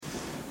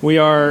We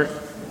are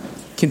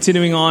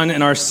continuing on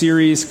in our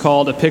series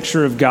called A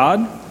Picture of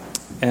God,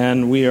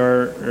 and we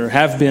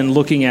have been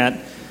looking at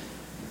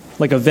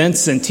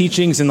events and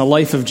teachings in the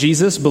life of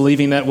Jesus,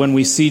 believing that when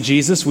we see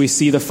Jesus, we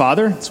see the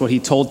Father. That's what he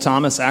told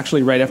Thomas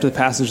actually right after the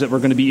passage that we're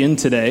going to be in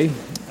today,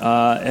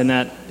 and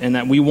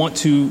that we want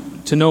to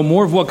know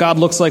more of what God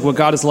looks like, what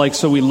God is like,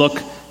 so we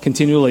look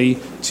continually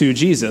to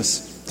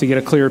Jesus to get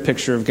a clearer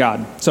picture of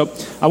God. So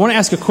I want to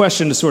ask a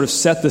question to sort of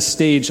set the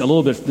stage a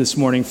little bit this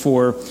morning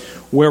for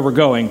where we're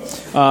going.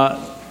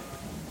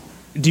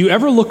 Do you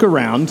ever look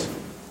around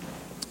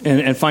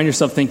and find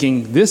yourself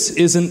thinking, this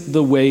isn't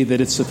the way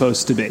that it's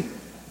supposed to be?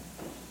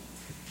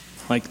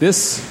 Like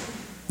this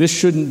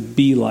shouldn't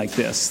be like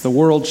this. The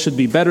world should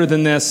be better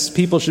than this.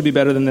 People should be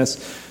better than this.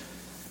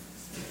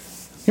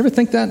 You ever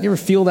think that? You ever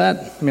feel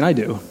that? I mean, I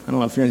do. I don't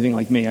know if you're anything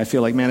like me. I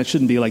feel like, man, it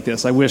shouldn't be like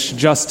this. I wish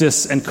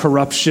justice and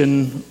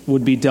corruption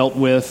would be dealt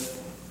with.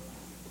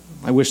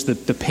 I wish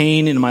that the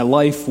pain in my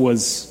life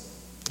was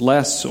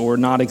less or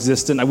not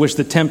existent. I wish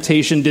the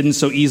temptation didn't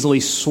so easily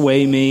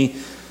sway me.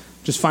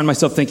 Just find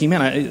myself thinking,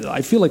 man,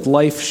 I feel like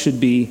life should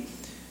be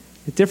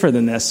different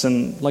than this.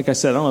 And like I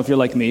said, I don't know if you're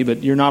like me,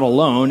 but you're not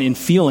alone in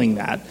feeling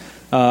that.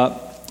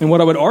 And what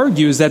I would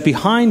argue is that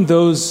behind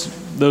those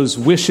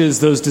wishes,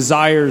 those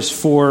desires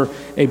for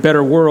a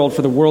better world,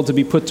 for the world to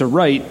be put to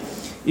right,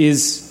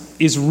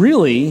 is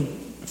really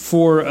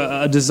for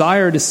a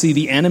desire to see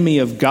the enemy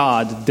of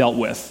God dealt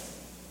with.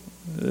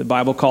 The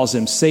Bible calls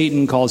him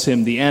Satan, calls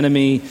him the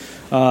enemy,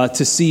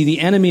 to see the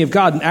enemy of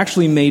God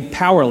actually made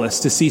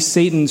powerless, to see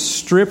Satan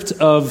stripped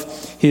of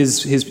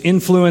his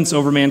influence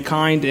over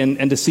mankind,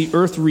 and to see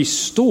earth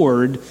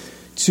restored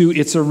to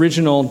its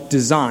original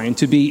design,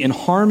 to be in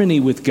harmony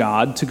with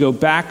God, to go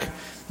back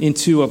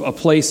into a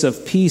place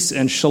of peace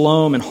and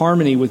shalom and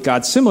harmony with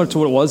God, similar to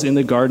what it was in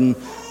the Garden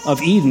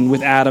of Eden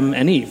with Adam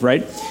and Eve,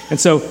 right? And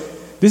so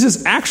this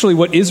is actually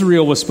what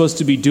Israel was supposed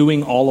to be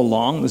doing all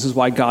along. This is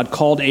why God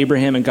called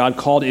Abraham and God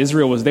called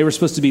Israel, was they were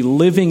supposed to be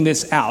living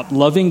this out,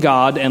 loving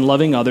God and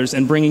loving others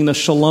and bringing the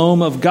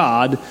shalom of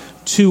God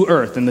to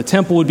earth. And the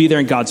temple would be there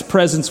and God's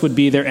presence would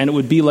be there, and it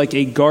would be like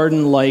a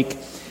garden-like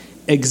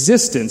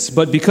existence.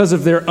 But because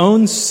of their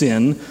own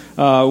sin,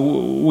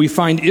 we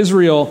find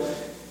Israel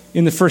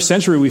in the first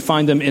century, we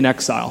find them in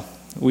exile.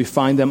 We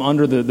find them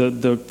under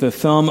the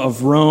thumb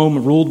of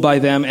Rome, ruled by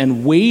them,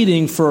 and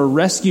waiting for a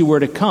rescuer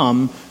to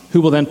come who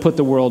will then put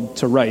the world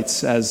to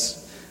rights,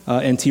 as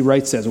N.T.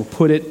 Wright says, will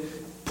put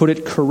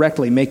it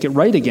correctly, make it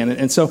right again.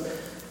 And so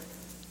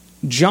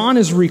John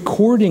is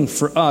recording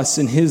for us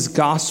in his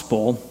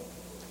gospel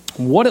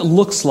what it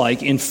looks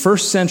like in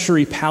first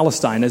century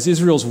Palestine as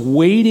Israel's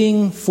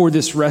waiting for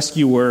this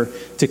rescuer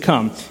to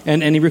come.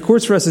 And he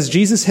records for us as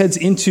Jesus heads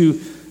into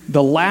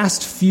the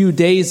last few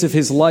days of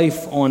his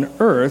life on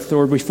earth,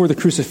 or before the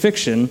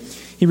crucifixion.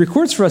 He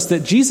records for us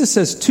that Jesus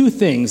says two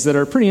things that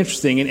are pretty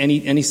interesting, and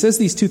he says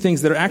these two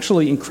things that are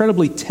actually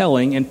incredibly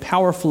telling and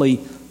powerfully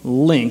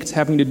linked,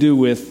 having to do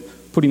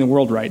with putting the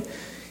world right.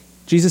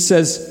 Jesus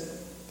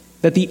says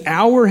that the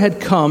hour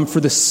had come for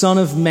the Son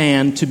of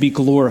Man to be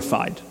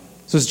glorified.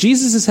 So as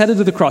Jesus is headed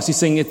to the cross, he's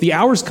saying that the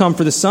hour's come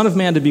for the Son of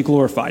Man to be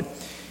glorified.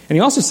 And he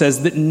also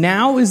says that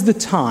now is the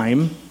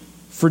time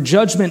for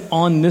judgment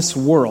on this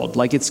world,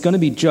 like it's going to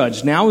be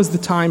judged. Now is the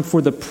time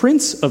for the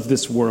prince of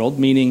this world,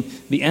 meaning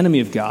the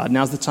enemy of God.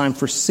 Now's the time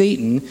for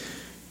Satan,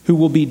 who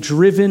will be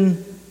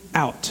driven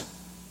out.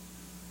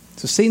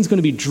 So Satan's going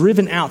to be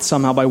driven out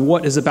somehow by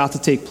what is about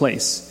to take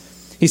place.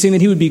 He's saying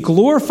that he would be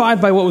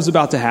glorified by what was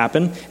about to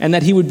happen, and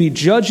that he would be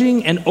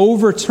judging and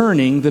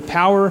overturning the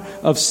power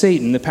of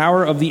Satan, the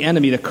power of the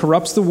enemy that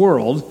corrupts the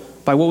world,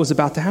 by what was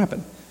about to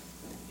happen.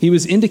 He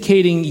was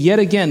indicating yet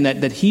again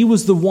that he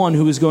was the one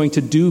who was going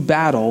to do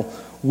battle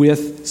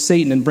with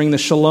Satan and bring the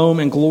shalom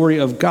and glory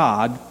of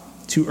God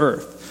to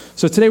earth.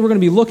 So today we're going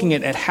to be looking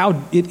at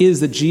how it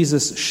is that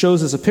Jesus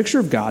shows us a picture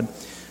of God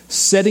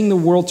setting the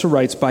world to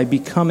rights by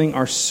becoming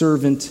our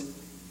servant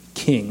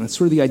king. That's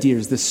sort of the idea,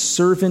 is this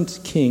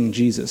servant king,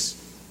 Jesus.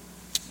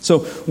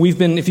 So if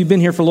you've been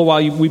here for a little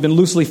while, we've been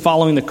loosely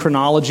following the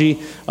chronology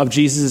of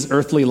Jesus'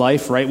 earthly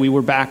life, right? We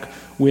were back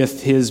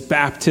with his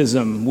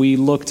baptism. We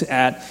looked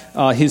at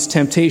his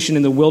temptation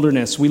in the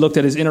wilderness. We looked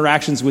at his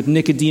interactions with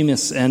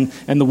Nicodemus and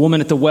the woman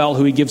at the well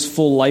who he gives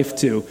full life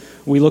to.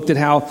 We looked at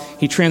how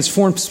he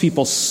transforms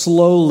people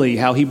slowly,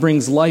 how he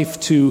brings life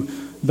to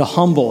the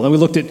humble. And we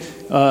looked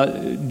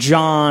at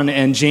John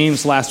and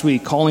James last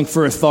week, calling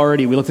for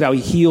authority. We looked at how he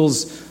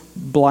heals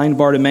blind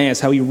Bartimaeus,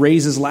 how he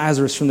raises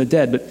Lazarus from the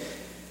dead. But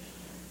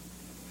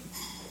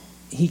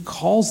he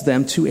calls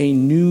them to a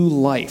new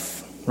life.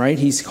 Right?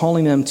 He's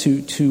calling them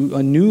to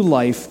a new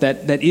life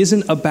that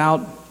isn't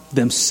about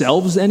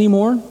themselves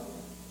anymore,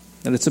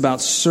 that it's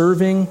about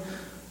serving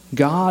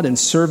God and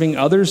serving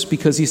others,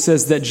 because he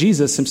says that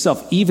Jesus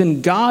himself,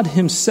 even God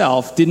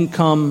himself, didn't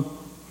come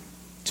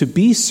to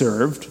be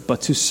served,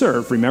 but to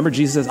serve. Remember,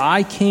 Jesus says,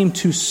 I came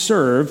to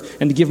serve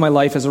and to give my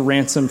life as a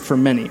ransom for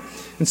many.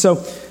 And so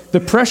the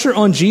pressure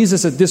on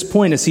Jesus at this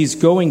point as he's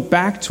going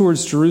back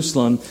towards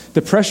Jerusalem,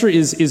 the pressure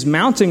is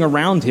mounting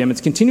around him.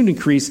 It's continuing to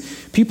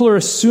increase. People are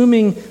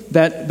assuming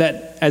that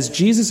as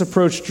Jesus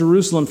approached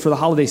Jerusalem for the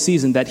holiday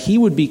season, that he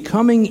would be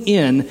coming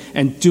in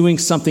and doing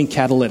something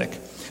catalytic.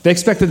 They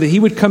expected that he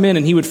would come in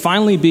and he would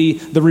finally be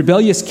the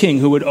rebellious king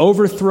who would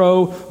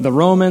overthrow the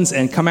Romans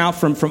and come out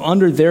from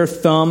under their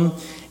thumb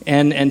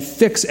and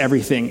fix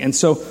everything. And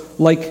so,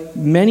 like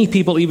many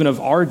people even of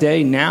our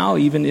day now,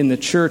 even in the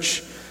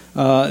church,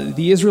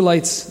 the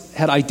Israelites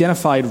had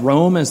identified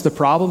Rome as the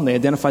problem. They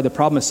identified the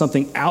problem as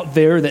something out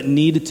there that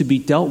needed to be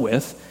dealt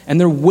with, and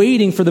they're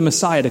waiting for the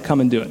Messiah to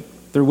come and do it.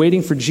 They're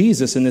waiting for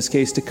Jesus, in this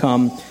case, to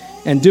come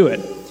and do it.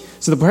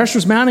 So the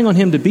pressure's mounting on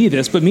him to be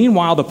this, but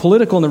meanwhile, the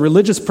political and the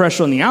religious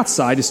pressure on the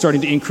outside is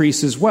starting to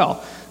increase as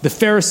well. The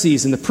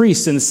Pharisees and the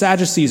priests and the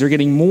Sadducees are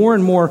getting more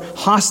and more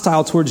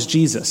hostile towards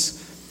Jesus.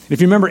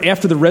 If you remember,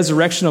 after the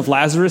resurrection of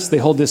Lazarus, they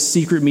hold this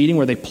secret meeting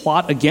where they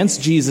plot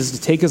against Jesus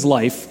to take his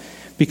life,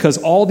 because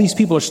all these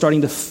people are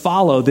starting to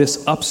follow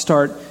this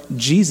upstart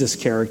Jesus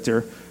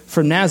character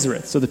from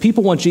Nazareth. So the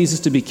people want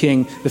Jesus to be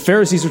king. The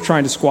Pharisees are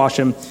trying to squash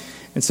him.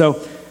 And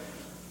so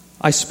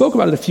I spoke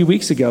about it a few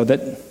weeks ago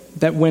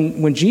that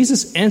when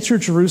Jesus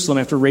entered Jerusalem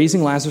after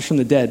raising Lazarus from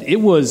the dead,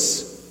 it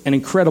was an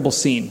incredible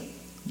scene.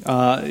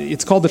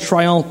 It's called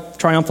the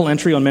triumphal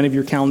entry on many of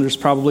your calendars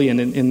probably and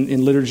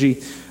in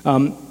liturgy.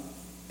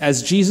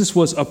 As Jesus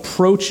was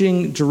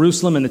approaching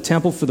Jerusalem and the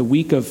temple for the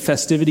week of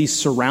festivities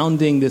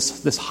surrounding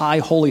this high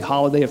holy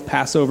holiday of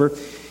Passover,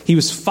 he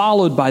was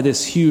followed by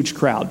this huge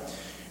crowd.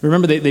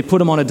 Remember, they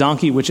put him on a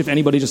donkey, which if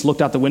anybody just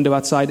looked out the window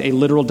outside, a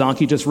literal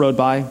donkey just rode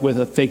by with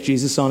a fake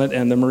Jesus on it,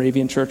 and the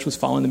Moravian church was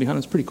following them behind.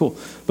 It's pretty cool.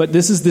 But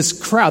this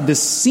crowd,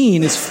 this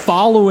scene is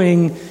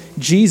following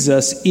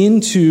Jesus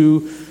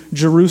into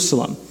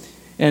Jerusalem.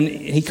 And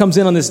he comes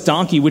in on this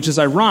donkey, which is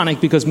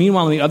ironic because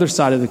meanwhile on the other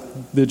side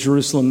of the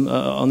Jerusalem,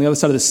 on the other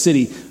side of the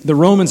city, the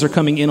Romans are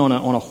coming in on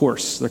a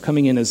horse. They're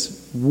coming in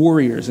as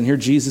warriors, and here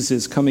Jesus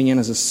is coming in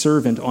as a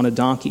servant on a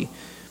donkey.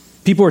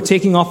 People are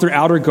taking off their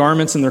outer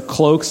garments and their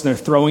cloaks, and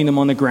they're throwing them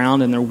on the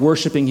ground, and they're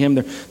worshiping him.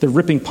 They're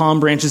ripping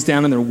palm branches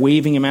down, and they're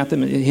waving him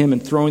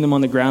and throwing them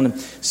on the ground and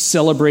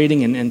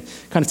celebrating and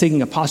kind of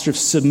taking a posture of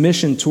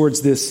submission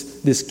towards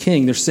this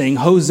king. They're saying,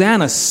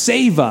 "Hosanna,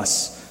 save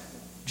us,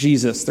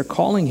 Jesus." They're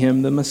calling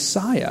him the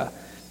Messiah.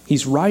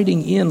 He's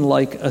riding in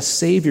like a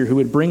savior who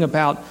would bring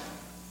about,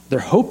 they're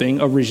hoping,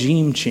 a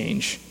regime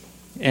change.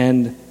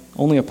 And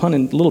only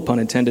little pun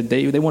intended,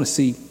 they want to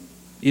see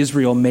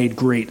Israel made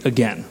great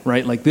again,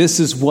 right? Like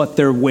this is what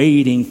they're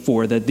waiting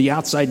for, that the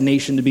outside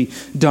nation to be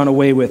done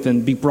away with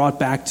and be brought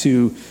back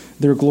to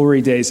their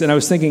glory days. And I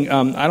was thinking,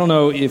 I don't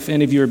know if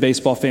any of you are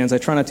baseball fans. I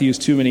try not to use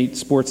too many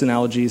sports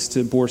analogies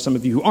to bore some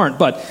of you who aren't,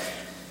 but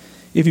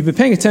if you've been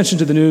paying attention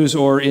to the news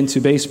or into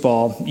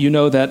baseball, you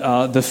know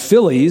that the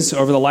Phillies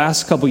over the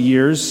last couple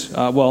years,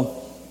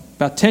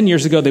 about 10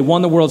 years ago, they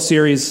won the World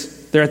Series.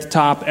 They're at the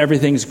top.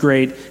 Everything's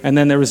great. And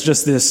then there was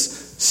just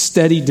this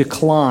steady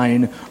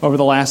decline over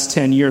the last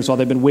 10 years while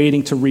they've been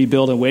waiting to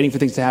rebuild and waiting for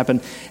things to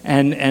happen.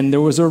 And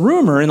there was a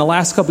rumor in the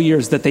last couple of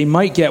years that they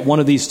might get one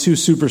of these two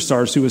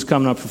superstars who was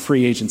coming up for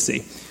free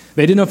agency.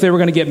 They didn't know if they were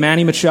going to get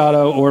Manny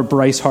Machado or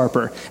Bryce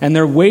Harper. And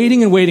they're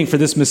waiting and waiting for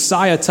this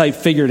Messiah-type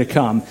figure to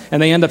come.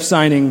 And they end up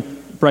signing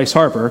Bryce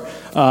Harper,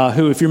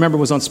 who, if you remember,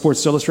 was on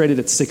Sports Illustrated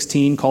at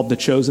 16, called The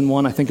Chosen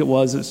One, I think it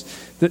was.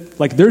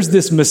 There's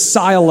this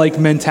Messiah-like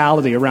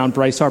mentality around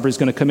Bryce Harper. He's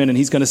going to come in and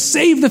he's going to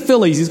save the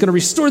Phillies. He's going to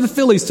restore the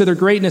Phillies to their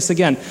greatness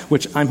again,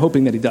 which I'm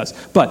hoping that he does.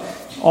 But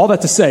all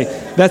that to say,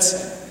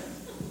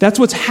 that's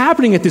what's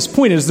happening at this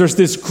point, is there's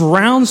this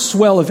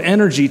groundswell of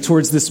energy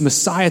towards this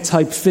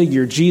Messiah-type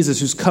figure,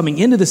 Jesus, who's coming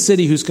into the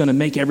city, who's going to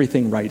make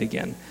everything right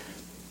again.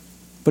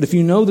 But if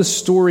you know the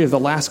story of the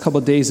last couple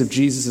of days of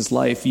Jesus'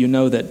 life, you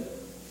know that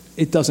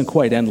it doesn't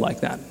quite end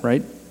like that,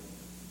 right?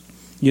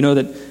 You know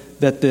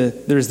that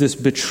there's this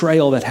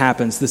betrayal that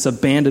happens, this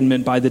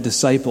abandonment by the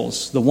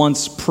disciples. The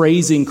once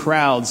praising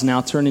crowds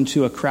now turn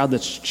into a crowd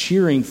that's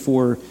cheering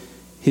for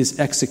his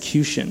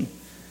execution.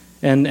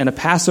 And a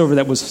Passover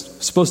that was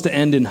supposed to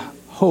end in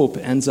hope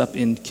ends up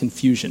in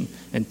confusion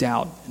and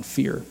doubt and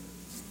fear.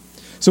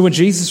 So when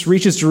Jesus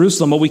reaches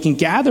Jerusalem, what we can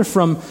gather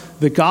from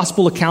the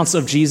gospel accounts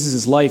of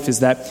Jesus' life is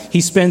that he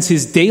spends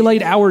his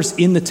daylight hours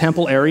in the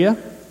temple area.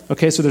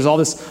 Okay, so there's all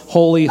this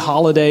holy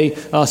holiday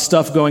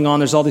stuff going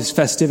on. There's all these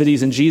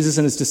festivities, and Jesus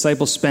and his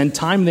disciples spend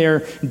time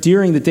there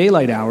during the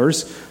daylight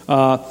hours,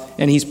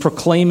 and he's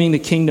proclaiming the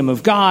kingdom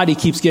of God. He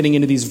keeps getting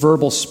into these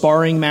verbal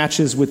sparring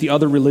matches with the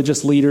other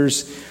religious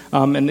leaders,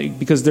 and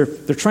because they're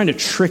trying to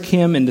trick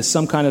him into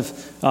some kind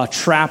of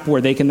trap where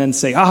they can then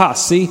say, "Aha,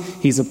 see,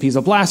 he's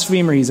a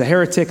blasphemer, he's a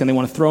heretic," and they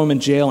want to throw him in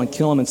jail and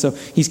kill him. And so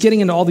he's getting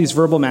into all these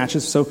verbal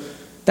matches. So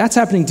that's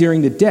happening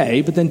during the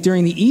day, but then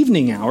during the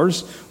evening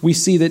hours, we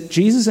see that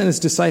Jesus and his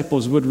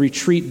disciples would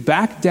retreat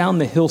back down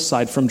the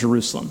hillside from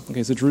Jerusalem.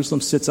 Okay, so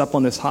Jerusalem sits up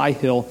on this high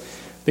hill.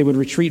 They would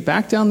retreat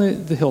back down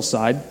the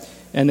hillside,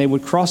 and they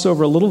would cross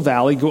over a little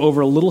valley, go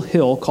over a little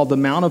hill called the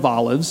Mount of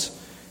Olives,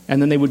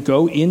 and then they would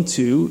go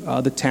into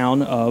the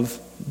town of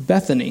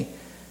Bethany.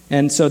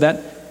 And so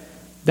that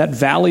That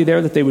valley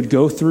there that they would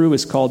go through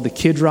is called the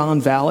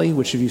Kidron Valley,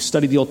 which if you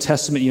study the Old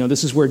Testament,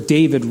 this is where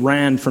David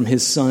ran from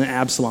his son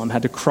Absalom,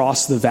 had to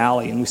cross the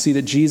valley. And we see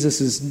that Jesus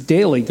is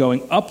daily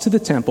going up to the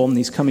temple, and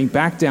he's coming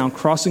back down,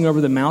 crossing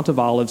over the Mount of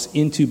Olives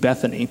into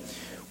Bethany,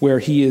 where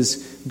he is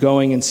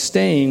going and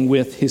staying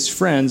with his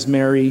friends,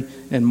 Mary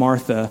and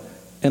Martha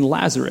and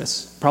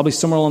Lazarus. Probably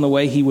somewhere along the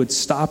way, he would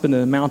stop in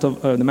the Mount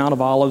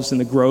of Olives in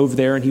the grove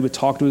there, and he would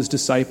talk to his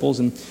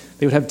disciples, and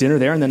they would have dinner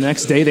there, and the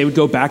next day they would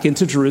go back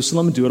into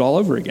Jerusalem and do it all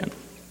over again.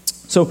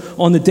 So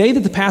on the day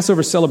that the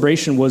Passover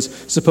celebration was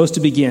supposed to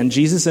begin,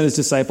 Jesus and his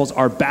disciples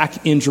are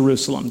back in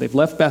Jerusalem. They've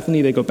left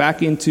Bethany, they go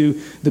back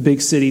into the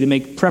big city to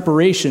make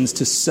preparations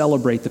to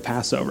celebrate the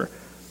Passover.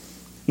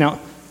 Now,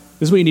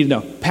 this is what you need to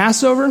know.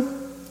 Passover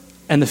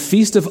and the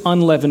Feast of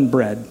Unleavened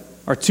Bread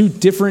are two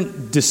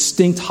different,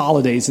 distinct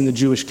holidays in the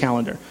Jewish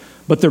calendar,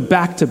 but they're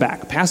back to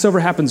back. Passover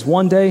happens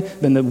one day,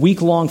 then the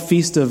week-long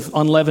Feast of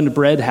Unleavened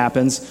Bread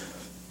happens,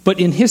 but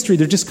in history,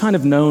 they're just kind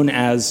of known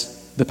as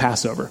the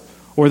Passover,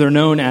 or they're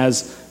known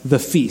as the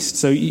feast.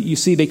 So you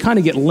see, they kind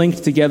of get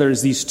linked together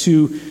as these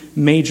two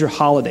major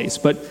holidays,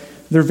 but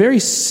they're very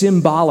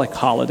symbolic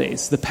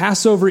holidays. The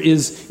Passover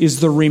is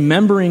the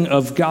remembering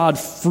of God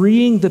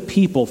freeing the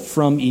people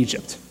from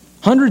Egypt.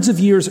 Hundreds of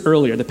years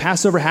earlier, the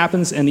Passover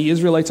happens and the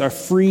Israelites are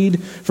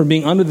freed from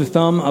being under the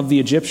thumb of the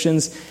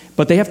Egyptians,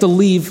 but they have to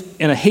leave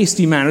in a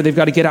hasty manner. They've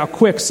got to get out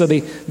quick, so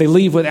they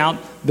leave without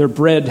their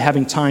bread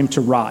having time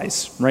to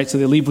rise, right? So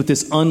they leave with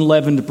this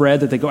unleavened bread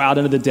that they go out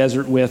into the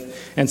desert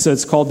with, and so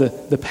it's called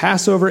the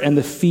Passover and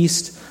the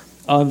Feast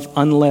of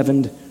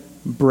Unleavened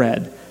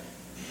Bread.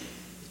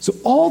 So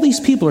all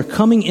these people are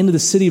coming into the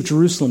city of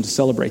Jerusalem to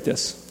celebrate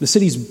this. The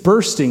city's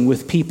bursting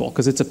with people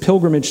because it's a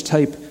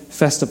pilgrimage-type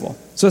festival.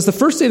 So as the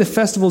first day of the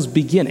festival is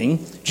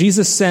beginning,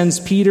 Jesus sends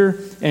Peter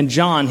and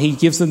John. He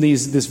gives them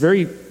this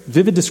very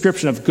vivid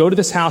description of, go to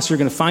this house, you're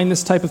going to find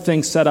this type of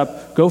thing set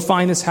up. Go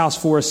find this house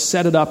for us,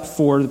 set it up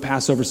for the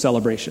Passover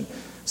celebration.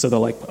 So they're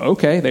like,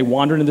 okay. They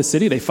wander into the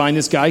city. They find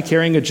this guy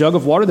carrying a jug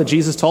of water that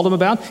Jesus told them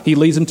about. He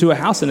leads them to a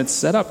house, and it's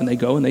set up. And they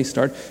go and they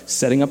start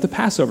setting up the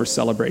Passover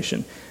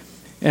celebration.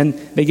 And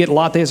they get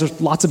there's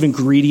lots of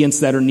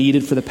ingredients that are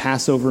needed for the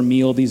Passover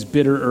meal, these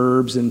bitter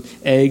herbs and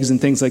eggs and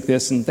things like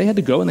this. And they had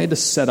to go and they had to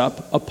set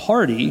up a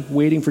party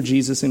waiting for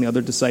Jesus and the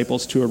other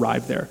disciples to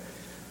arrive there.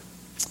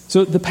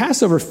 So the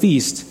Passover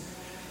feast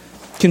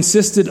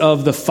consisted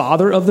of the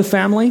father of the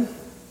family,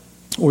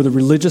 or the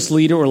religious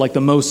leader, or like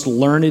the most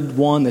learned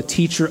one, the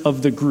teacher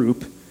of the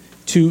group,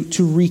 to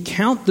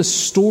recount the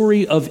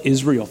story of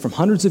Israel from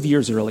hundreds of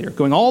years earlier,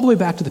 going all the way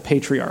back to the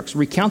patriarchs,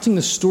 recounting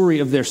the story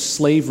of their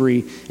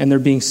slavery and their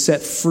being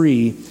set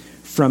free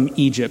from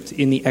Egypt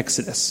in the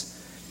Exodus.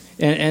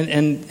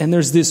 And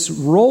there's this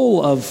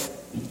role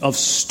of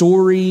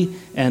story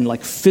and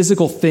like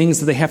physical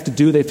things that they have to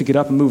do. They have to get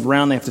up and move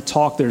around. They have to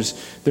talk.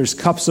 There's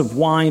cups of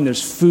wine.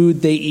 There's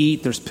food they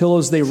eat. There's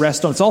pillows they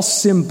rest on. It's all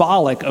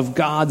symbolic of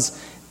God's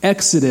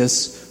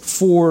exodus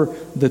for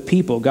the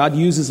people. God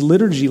uses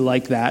liturgy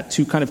like that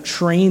to kind of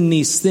train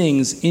these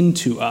things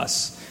into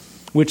us,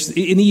 which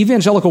in the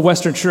evangelical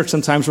Western church,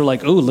 sometimes we're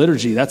like, oh,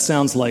 liturgy, that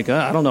sounds like,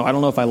 I don't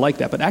know if I like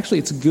that. But actually,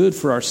 it's good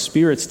for our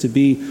spirits to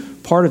be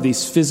part of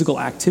these physical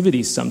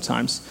activities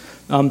sometimes.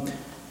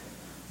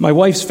 My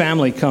wife's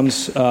family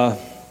comes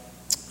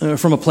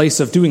from a place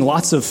of doing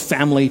lots of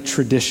family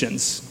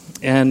traditions.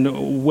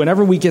 And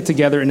whenever we get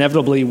together,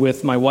 inevitably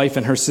with my wife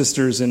and her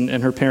sisters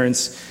and her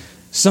parents,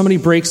 somebody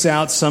breaks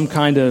out some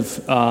kind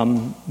of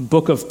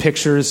book of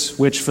pictures,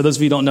 which for those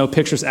of you who don't know,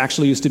 pictures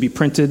actually used to be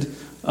printed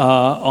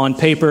on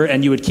paper,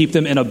 and you would keep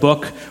them in a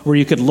book where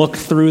you could look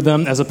through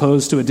them as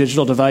opposed to a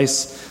digital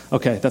device.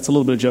 Okay, that's a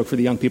little bit of a joke for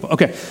the young people.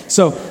 Okay,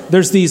 so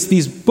there's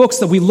these books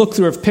that we look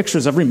through of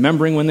pictures of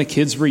remembering when the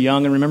kids were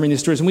young and remembering these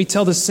stories. And we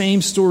tell the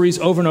same stories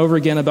over and over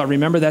again about,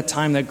 remember that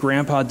time that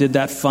Grandpa did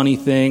that funny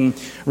thing.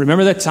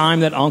 Remember that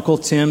time that Uncle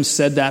Tim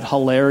said that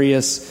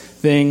hilarious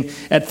thing.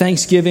 At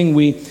Thanksgiving,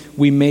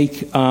 we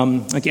make,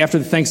 like after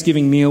the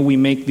Thanksgiving meal, we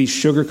make these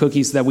sugar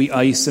cookies that we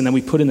ice and then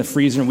we put in the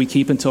freezer and we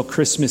keep until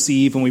Christmas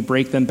Eve and we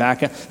break them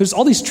back. There's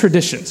all these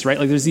traditions, right?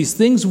 Like there's these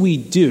things we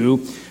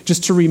do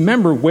just to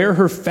remember where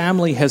her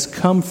family has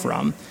come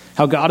from,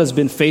 how God has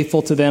been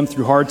faithful to them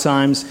through hard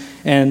times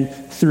and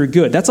through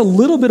good. That's a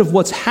little bit of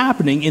what's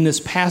happening in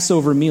this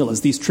Passover meal, is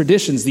these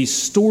traditions, these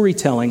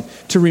storytelling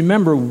to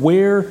remember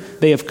where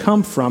they have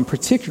come from,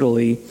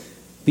 particularly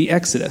the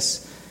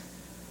Exodus.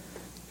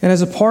 And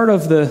as a part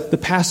of the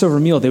Passover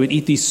meal, they would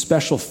eat these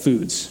special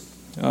foods.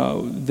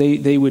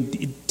 They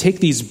would take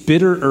these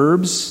bitter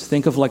herbs,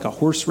 think of like a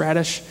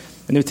horseradish,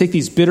 and they would take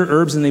these bitter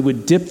herbs and they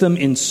would dip them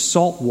in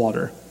salt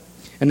water.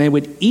 And they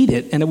would eat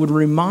it, and it would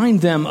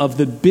remind them of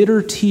the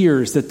bitter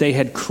tears that they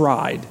had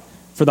cried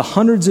for the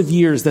hundreds of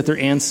years that their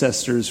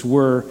ancestors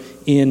were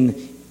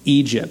in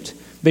Egypt.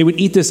 They would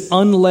eat this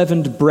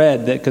unleavened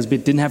bread because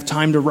it didn't have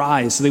time to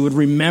rise. So they would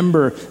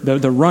remember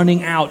the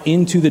running out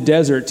into the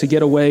desert to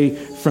get away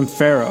from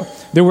Pharaoh.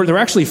 There were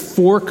actually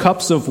 4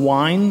 cups of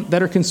wine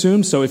that are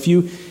consumed. So I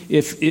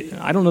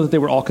don't know that they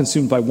were all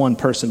consumed by one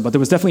person, but there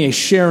was definitely a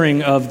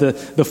sharing of the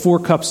 4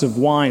 cups of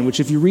wine, which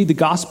if you read the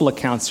gospel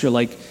accounts, you're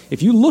like,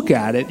 if you look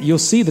at it, you'll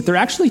see that they're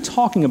actually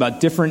talking about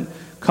different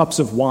cups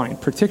of wine,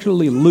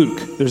 particularly Luke.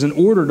 There's an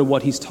order to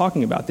what he's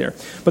talking about there.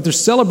 But they're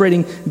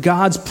celebrating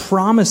God's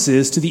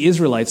promises to the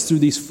Israelites through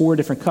these 4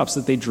 different cups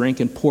that they drink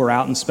and pour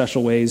out in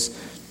special ways.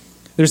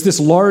 There's this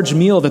large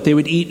meal that they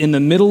would eat in the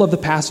middle of the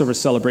Passover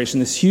celebration,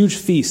 this huge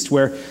feast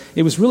where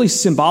it was really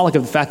symbolic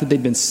of the fact that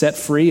they'd been set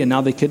free and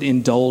now they could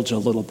indulge a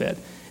little bit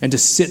and to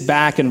sit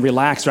back and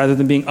relax rather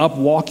than being up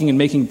walking and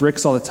making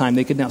bricks all the time.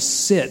 They could now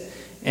sit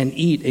and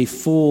eat a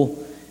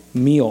full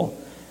meal.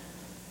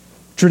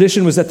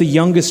 Tradition was that the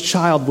youngest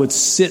child would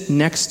sit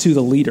next to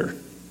the leader,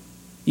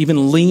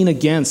 even lean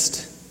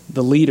against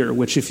the leader,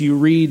 which if you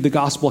read the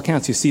gospel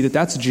accounts, you see that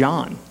that's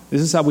John.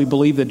 This is how we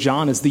believe that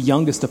John is the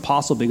youngest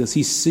apostle, because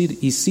he's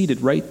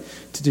seated right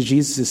to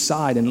Jesus'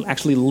 side and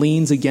actually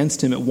leans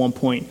against him at one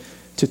point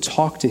to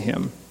talk to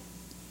him.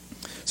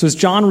 So as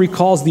John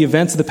recalls the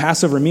events of the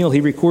Passover meal, he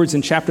records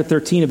in chapter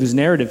 13 of his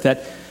narrative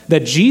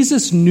that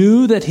Jesus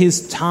knew that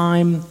his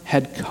time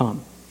had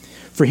come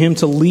for him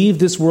to leave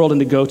this world and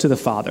to go to the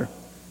Father.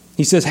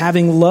 He says,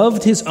 having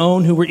loved his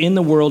own who were in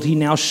the world, he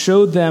now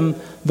showed them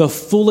the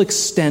full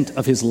extent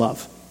of his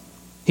love.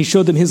 He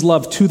showed them his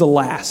love to the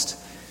last.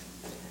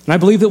 And I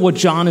believe that what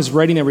John is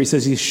writing there, where he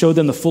says he showed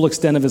them the full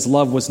extent of his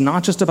love, was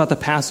not just about the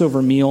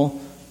Passover meal,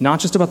 not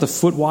just about the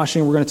foot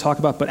washing we're going to talk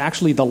about, but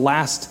actually the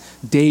last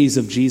days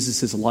of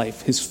Jesus'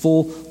 life, his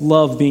full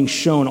love being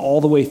shown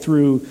all the way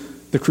through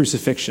the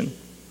crucifixion.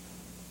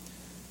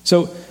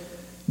 So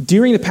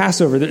during the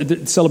Passover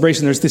the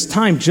celebration, there's this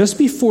time just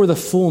before the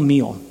full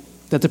meal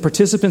that the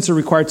participants are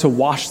required to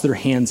wash their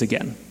hands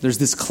again. There's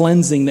this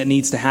cleansing that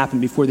needs to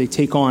happen before they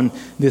take on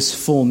this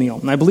full meal.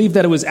 And I believe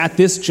that it was at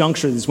this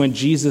juncture is when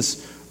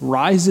Jesus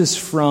rises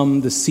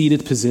from the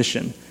seated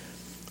position.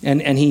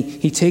 And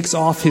he takes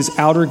off his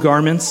outer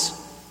garments.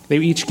 They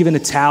were each given a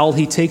towel.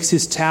 He takes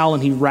his towel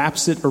and he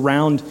wraps it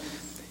around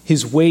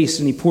his waist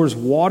and he pours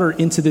water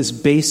into this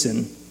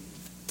basin.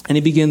 And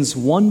he begins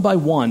one by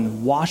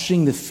one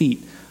washing the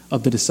feet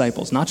of the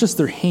disciples. Not just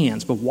their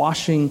hands, but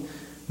washing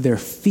their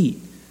feet.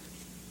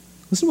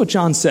 Listen to what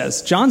John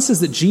says. John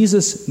says that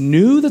Jesus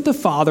knew that the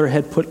Father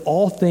had put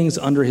all things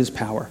under his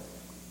power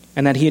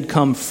and that he had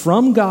come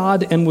from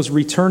God and was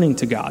returning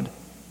to God.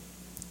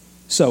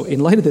 So, in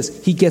light of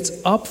this, he gets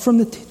up from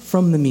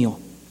the meal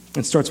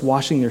and starts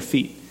washing their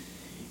feet.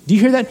 Do you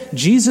hear that?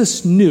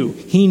 Jesus knew.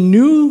 He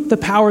knew the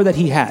power that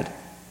he had.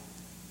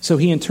 So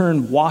he in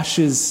turn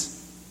washes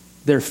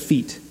their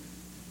feet.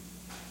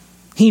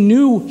 He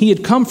knew he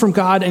had come from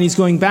God and he's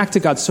going back to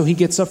God. So he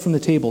gets up from the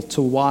table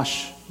to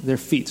wash their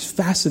feet. It's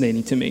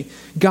fascinating to me.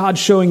 God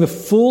showing the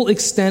full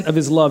extent of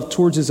his love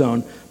towards his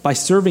own by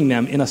serving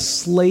them in a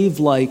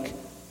slave-like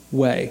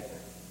way.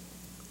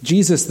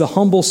 Jesus, the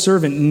humble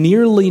servant,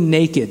 nearly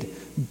naked,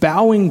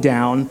 bowing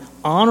down,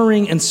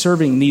 honoring and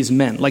serving these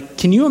men. Like,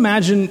 can you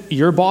imagine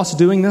your boss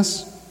doing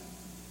this?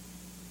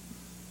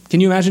 Can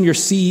you imagine your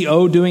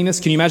CEO doing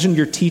this? Can you imagine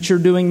your teacher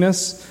doing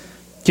this?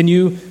 Can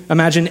you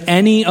imagine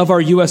any of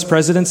our U.S.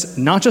 presidents,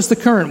 not just the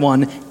current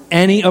one,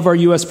 any of our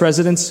U.S.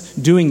 presidents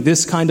doing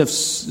this kind of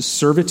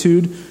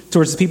servitude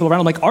towards the people around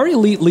them? Like, our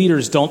elite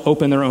leaders don't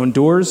open their own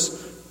doors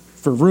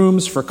for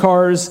rooms, for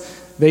cars.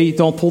 They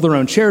don't pull their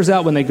own chairs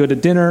out when they go to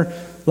dinner,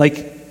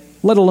 like,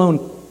 let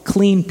alone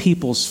clean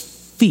people's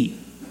feet.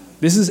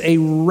 This is a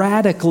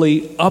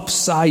radically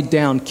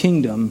upside-down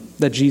kingdom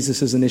that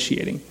Jesus is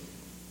initiating.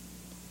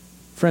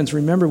 Friends,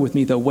 remember with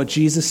me, though, what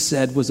Jesus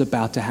said was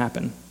about to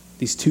happen.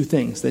 These two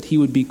things, that he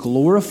would be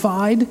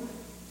glorified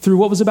through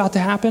what was about to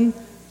happen,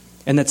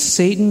 and that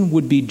Satan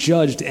would be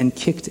judged and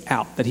kicked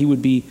out, that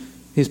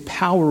his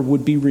power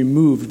would be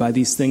removed by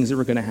these things that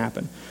were going to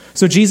happen.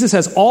 So Jesus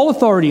has all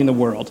authority in the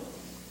world.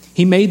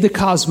 He made the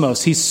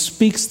cosmos. He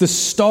speaks the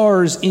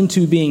stars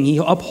into being. He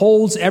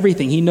upholds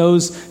everything. He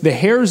knows the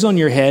hairs on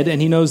your head,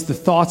 and he knows the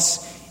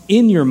thoughts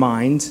in your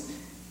mind.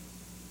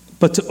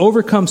 But to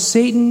overcome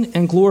Satan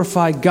and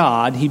glorify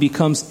God, he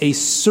becomes a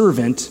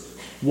servant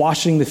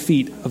washing the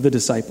feet of the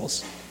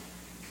disciples.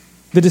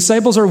 The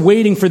disciples are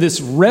waiting for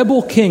this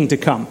rebel king to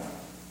come.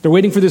 They're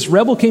waiting for this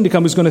rebel king to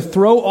come who's going to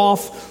throw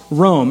off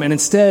Rome. And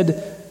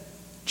instead,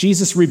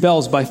 Jesus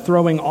rebels by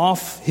throwing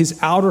off his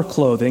outer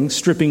clothing,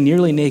 stripping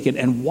nearly naked,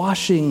 and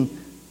washing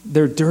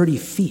their dirty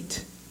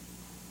feet.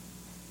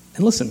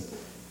 And listen,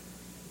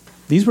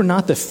 these were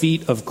not the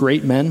feet of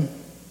great men.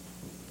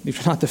 These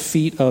were not the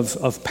feet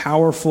of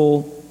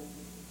powerful,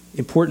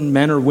 important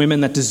men or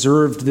women that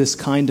deserved this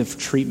kind of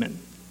treatment.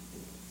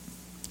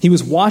 He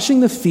was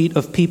washing the feet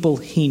of people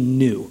he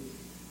knew,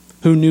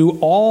 he knew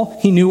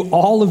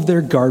all of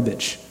their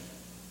garbage.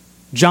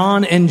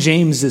 John and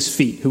James's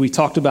feet, who we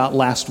talked about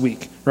last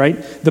week, right?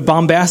 The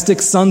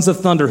bombastic sons of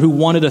thunder who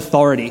wanted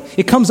authority.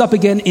 It comes up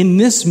again in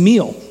this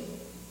meal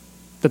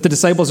that the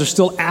disciples are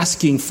still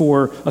asking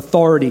for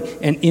authority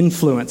and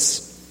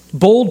influence.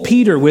 Bold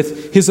Peter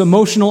with his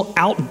emotional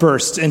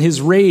outbursts and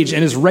his rage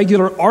and his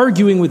regular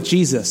arguing with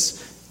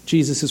Jesus.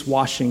 Jesus is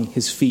washing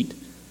his feet.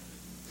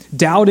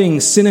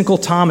 Doubting, cynical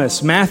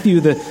Thomas, Matthew,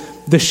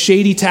 the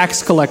shady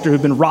tax collector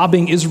who'd been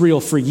robbing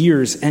Israel for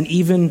years, and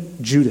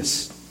even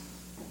Judas,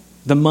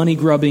 the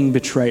money-grubbing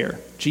betrayer.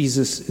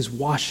 Jesus is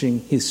washing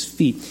his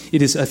feet.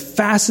 It is a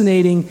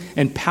fascinating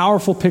and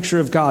powerful picture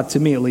of God, to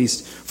me at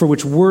least, for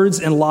which words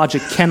and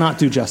logic cannot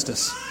do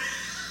justice.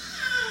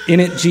 In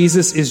it,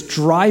 Jesus is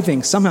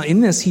driving, somehow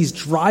in this, he's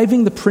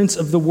driving the prince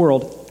of the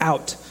world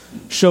out,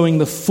 showing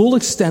the full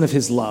extent of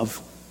his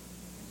love,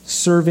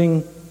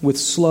 serving with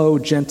slow,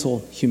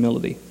 gentle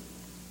humility.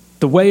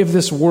 The way of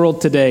this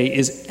world today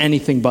is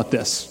anything but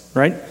this,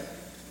 right?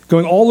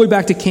 Going all the way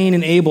back to Cain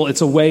and Abel,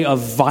 it's a way of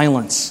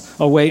violence,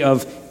 a way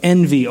of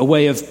envy, a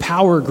way of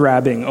power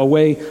grabbing, a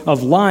way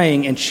of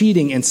lying and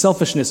cheating and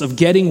selfishness, of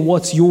getting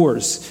what's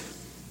yours.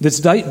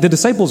 The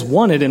disciples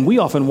wanted, and we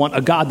often want,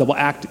 a God that will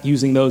act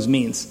using those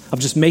means, of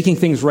just making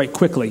things right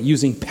quickly,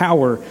 using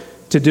power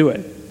to do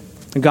it.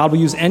 And God will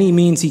use any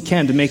means he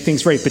can to make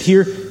things right. But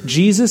here,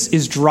 Jesus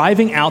is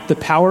driving out the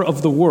power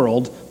of the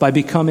world by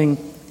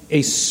becoming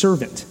a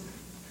servant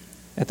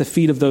at the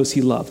feet of those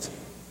he loved,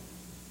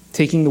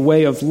 taking the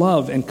way of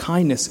love and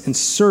kindness and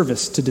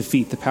service to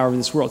defeat the power of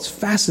this world. It's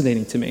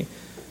fascinating to me.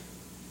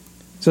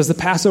 So as the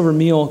Passover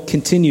meal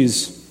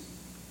continues,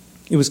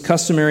 it was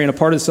customary and a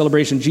part of the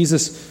celebration.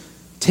 Jesus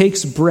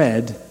takes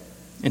bread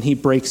and he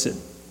breaks it.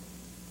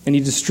 And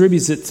he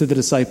distributes it to the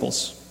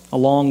disciples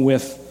along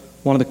with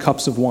one of the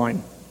cups of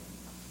wine.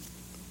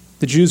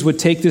 The Jews would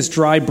take this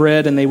dry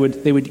bread and they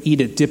would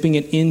eat it, dipping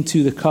it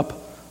into the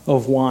cup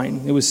of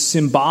wine. It was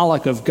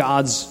symbolic of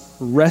God's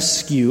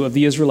rescue of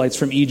the Israelites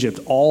from Egypt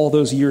all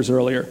those years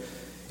earlier.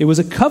 It was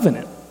a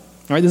covenant. All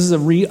right, this is a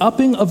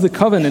re-upping of the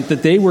covenant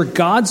that they were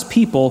God's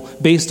people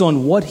based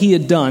on what he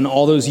had done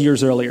all those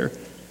years earlier.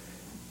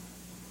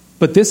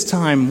 But this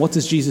time, what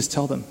does Jesus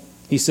tell them?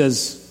 He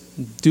says,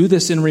 do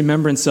this in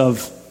remembrance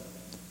of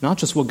not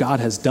just what God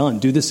has done.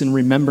 Do this in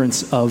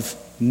remembrance of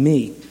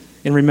me,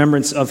 in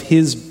remembrance of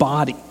his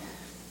body.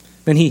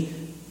 Then he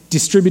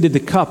distributed the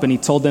cup and he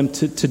told them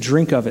to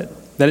drink of it,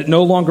 that it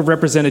no longer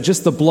represented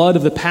just the blood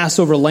of the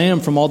Passover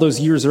lamb from all those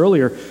years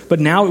earlier, but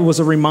now it was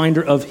a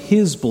reminder of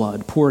his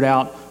blood poured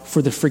out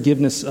for the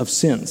forgiveness of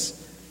sins.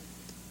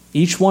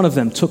 Each one of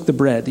them took the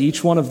bread.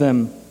 Each one of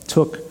them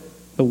took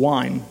the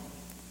wine.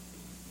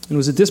 And it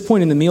was at this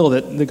point in the meal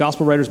that the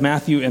gospel writers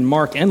Matthew and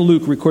Mark and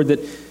Luke record that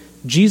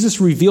Jesus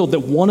revealed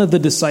that one of the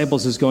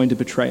disciples is going to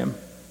betray him,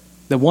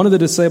 that one of the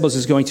disciples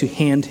is going to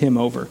hand him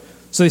over.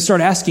 So they start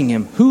asking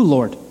him, who,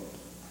 Lord?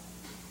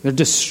 They're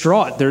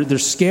distraught. They're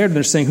scared. And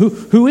they're saying,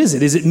 who is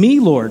it? Is it me,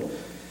 Lord?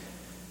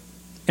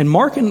 And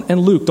Mark and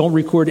Luke don't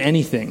record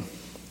anything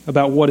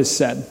about what is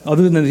said,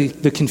 other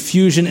than the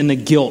confusion and the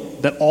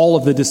guilt that all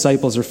of the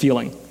disciples are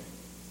feeling.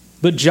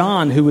 But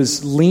John, who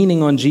is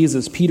leaning on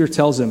Jesus, Peter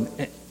tells him,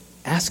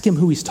 ask him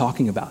who he's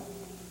talking about.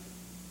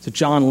 So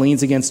John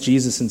leans against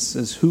Jesus and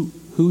says, who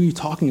are you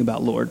talking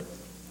about, Lord?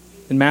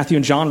 And Matthew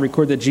and John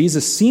record that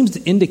Jesus seems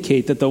to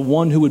indicate that the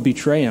one who would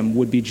betray him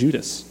would be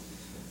Judas.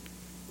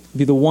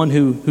 Be the one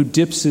who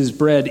dips his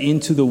bread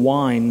into the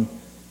wine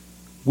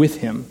with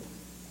him.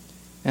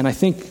 And I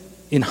think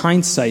in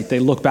hindsight, they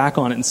look back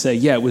on it and say,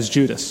 yeah, it was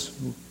Judas.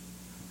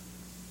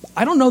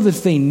 I don't know that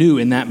if they knew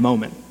in that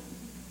moment.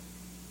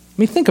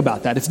 I mean, think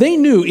about that. If they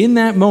knew in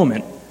that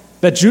moment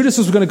that Judas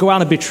was going to go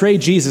out and betray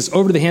Jesus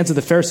over to the hands of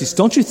the Pharisees,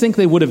 don't you think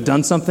they would have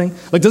done something?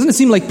 Like, doesn't it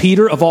seem like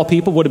Peter, of all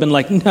people, would have been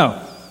like, no.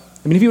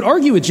 I mean, if he would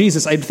argue with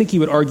Jesus, I think he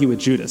would argue with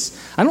Judas.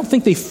 I don't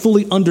think they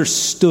fully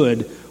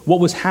understood what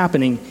was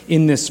happening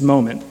in this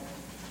moment.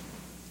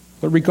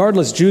 But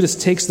regardless, Judas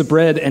takes the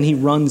bread and he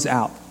runs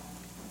out.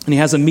 And he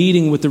has a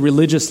meeting with the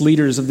religious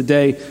leaders of the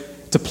day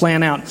to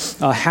plan out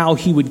how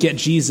he would get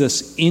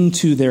Jesus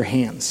into their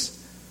hands.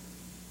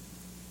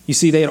 You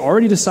see, they had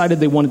already decided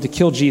they wanted to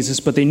kill Jesus,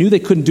 but they knew they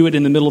couldn't do it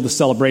in the middle of the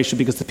celebration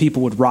because the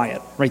people would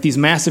riot, right? These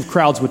massive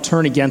crowds would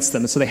turn against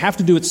them. And so they have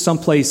to do it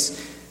someplace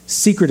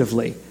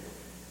secretively.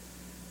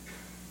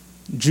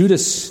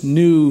 Judas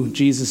knew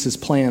Jesus'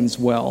 plans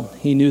well.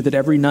 He knew that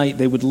every night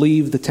they would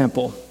leave the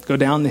temple, go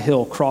down the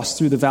hill, cross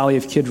through the valley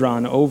of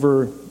Kidron,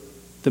 over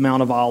the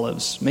Mount of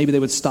Olives. Maybe they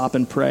would stop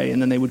and pray,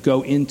 and then they would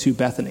go into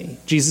Bethany.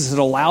 Jesus had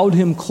allowed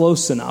him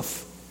close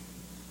enough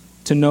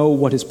to know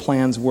what his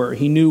plans were.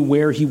 He knew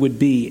where he would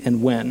be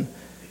and when.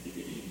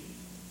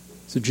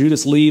 So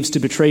Judas leaves to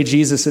betray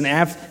Jesus, and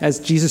as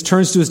Jesus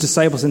turns to his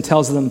disciples and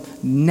tells them,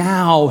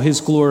 now his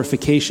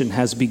glorification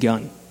has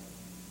begun.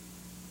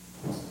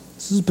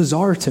 This is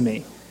bizarre to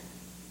me.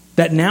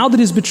 That now that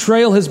his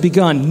betrayal has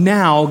begun,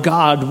 now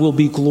God will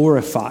be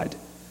glorified.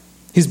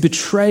 His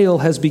betrayal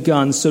has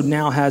begun, so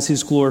now has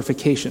his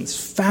glorification. It's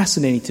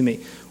fascinating to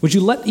me. Would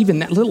you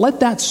let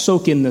that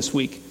soak in this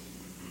week?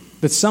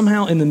 That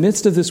somehow in the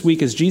midst of this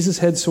week, as Jesus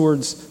heads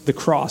towards the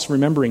cross,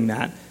 remembering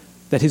that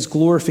his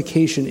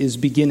glorification is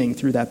beginning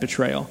through that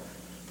betrayal.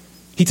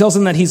 He tells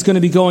them that he's going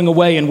to be going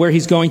away, and where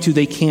he's going to,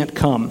 they can't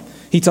come.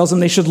 He tells them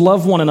they should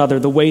love one another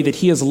the way that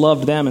he has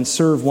loved them and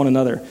serve one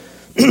another.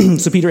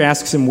 So Peter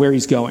asks him where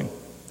he's going.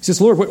 He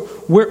says, Lord,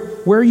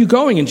 where are you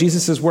going? And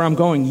Jesus says, where I'm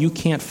going, you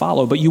can't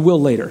follow, but you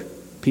will later.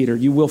 Peter,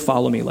 you will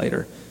follow me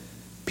later.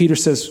 Peter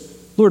says,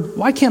 Lord,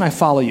 why can't I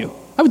follow you?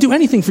 I would do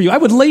anything for you. I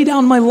would lay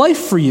down my life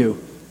for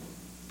you.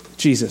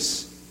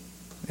 Jesus.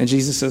 And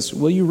Jesus says,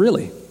 will you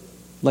really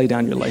lay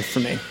down your life for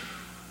me?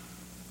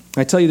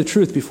 I tell you the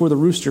truth, before the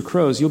rooster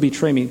crows, you'll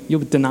betray me,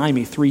 you'll deny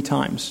me 3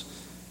 times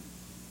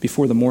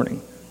before the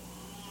morning.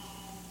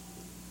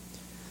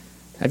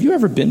 Have you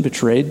ever been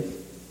betrayed?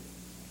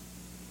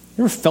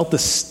 You ever felt the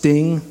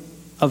sting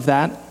of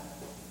that?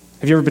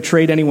 Have you ever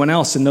betrayed anyone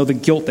else and know the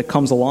guilt that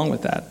comes along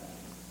with that?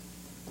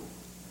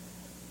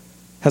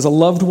 Has a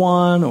loved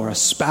one or a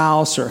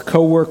spouse or a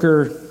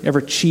coworker ever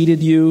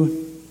cheated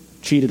you,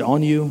 cheated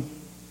on you,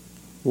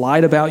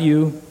 lied about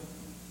you,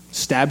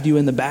 stabbed you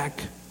in the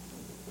back?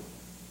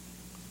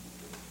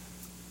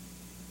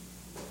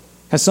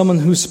 Has someone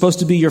who's supposed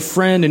to be your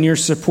friend and your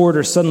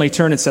supporter suddenly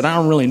turned and said, I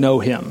don't really know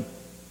him?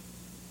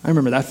 I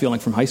remember that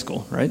feeling from high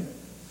school, right?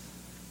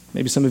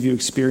 Maybe some of you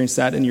experienced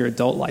that in your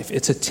adult life.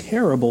 It's a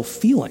terrible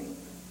feeling.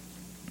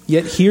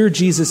 Yet here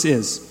Jesus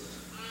is,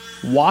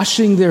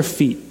 washing their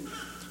feet,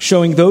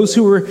 showing those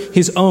who were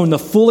his own the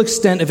full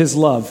extent of his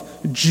love.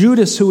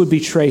 Judas, who would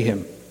betray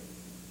him.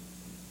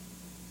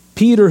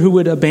 Peter, who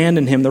would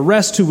abandon him. The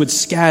rest who would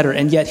scatter.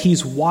 And yet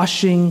he's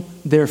washing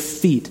their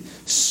feet,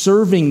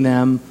 serving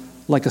them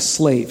like a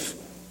slave.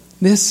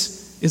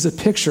 This is a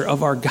picture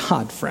of our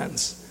God,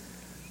 friends.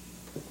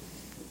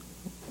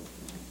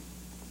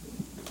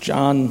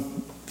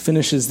 John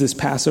finishes this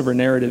Passover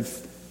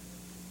narrative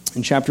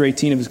in chapter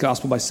 18 of his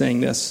gospel by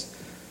saying this.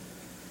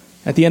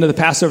 At the end of the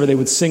Passover, they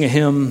would sing a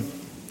hymn,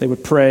 they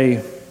would pray.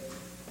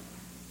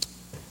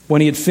 When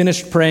he had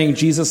finished praying,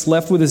 Jesus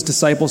left with his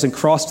disciples and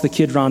crossed the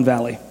Kidron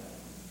Valley.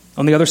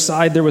 On the other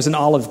side, there was an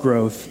olive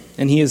grove,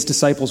 and he and his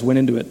disciples went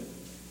into it.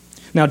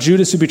 Now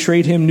Judas, who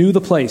betrayed him, knew the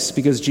place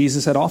because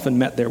Jesus had often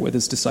met there with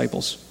his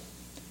disciples.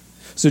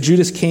 So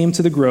Judas came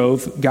to the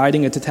grove,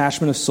 guiding a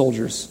detachment of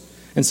soldiers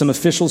and some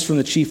officials from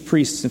the chief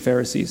priests and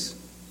Pharisees.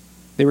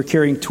 They were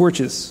carrying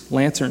torches,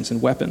 lanterns,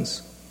 and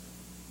weapons.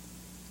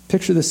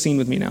 Picture this scene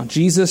with me now.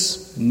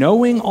 Jesus,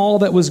 knowing all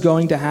that was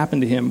going to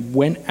happen to him,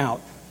 went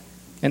out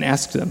and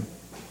asked them,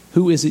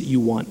 who is it you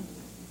want?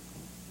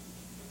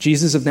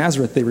 Jesus of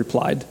Nazareth, they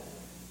replied.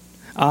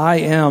 I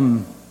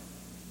am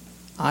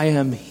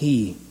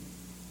he,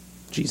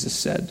 Jesus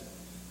said.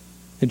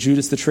 And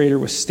Judas the traitor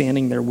was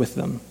standing there with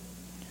them.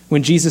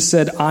 When Jesus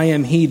said, I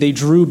am he, they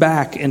drew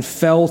back and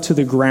fell to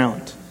the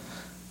ground.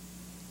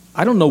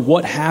 I don't know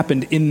what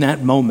happened in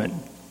that moment,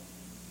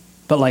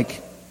 but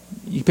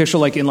you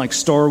picture in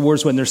Star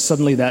Wars when there's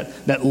suddenly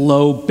that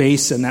low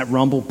bass and that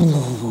rumble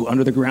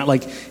under the ground.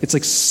 It's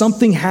like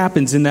something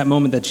happens in that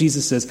moment that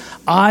Jesus says,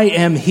 I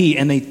am he,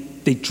 and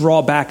they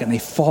draw back and they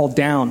fall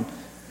down.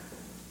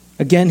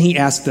 Again, he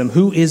asked them,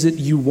 who is it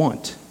you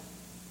want?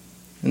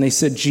 And they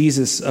said,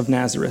 Jesus of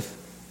Nazareth.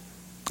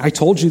 I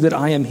told you that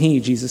I am he,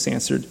 Jesus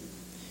answered.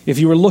 If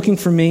you were looking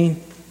for me,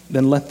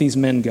 then let these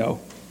men go.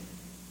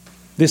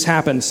 This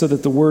happened so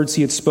that the words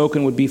he had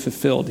spoken would be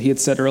fulfilled. He had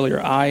said earlier,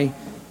 I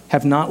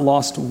have not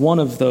lost one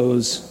of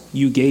those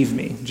you gave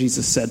me,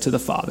 Jesus said to the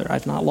Father.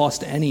 I've not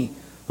lost any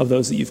of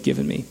those that you've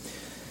given me.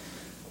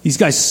 These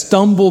guys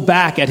stumble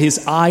back at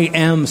his I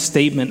am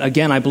statement.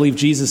 Again, I believe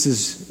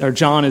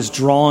John is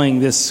drawing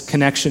this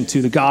connection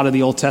to the God of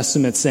the Old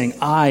Testament, saying,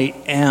 I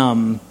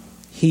am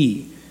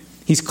he.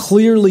 He's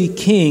clearly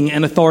king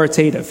and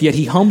authoritative, yet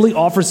he humbly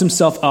offers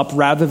himself up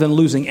rather than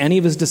losing any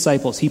of his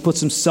disciples. He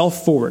puts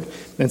himself forward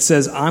and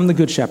says, I'm the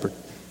good shepherd.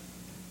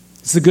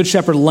 It's the good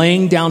shepherd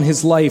laying down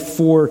his life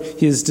for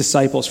his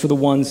disciples, for the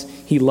ones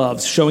he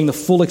loves, showing the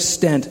full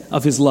extent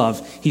of his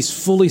love. He's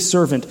fully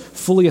servant,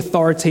 fully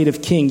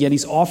authoritative king, yet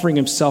he's offering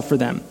himself for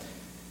them.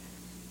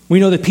 We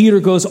know that Peter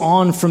goes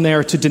on from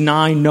there to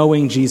deny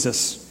knowing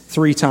Jesus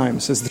 3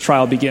 times as the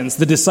trial begins.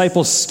 The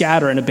disciples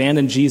scatter and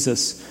abandon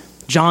Jesus.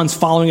 John's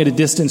following at a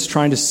distance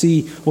trying to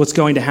see what's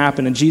going to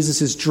happen, and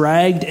Jesus is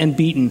dragged and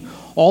beaten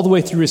all the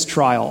way through his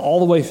trial, all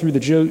the way through the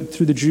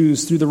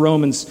Jews, through the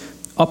Romans,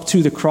 up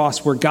to the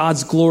cross where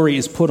God's glory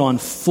is put on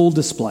full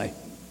display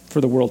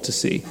for the world to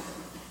see.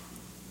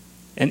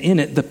 And in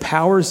it, the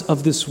powers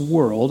of this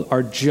world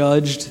are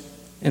judged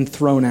and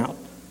thrown out.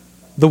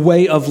 The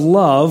way of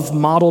love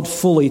modeled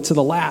fully to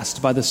the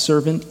last by the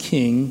servant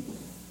king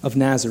of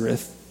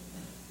Nazareth,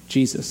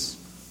 Jesus.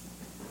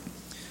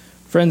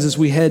 Friends, as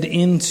we head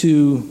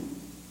into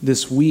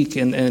this week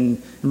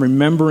and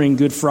remembering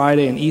Good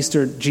Friday and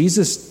Easter,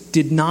 Jesus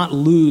did not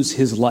lose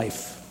his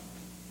life.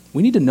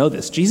 We need to know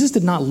this. Jesus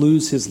did not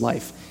lose his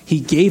life. He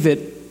gave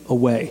it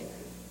away.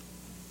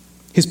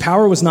 His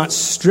power was not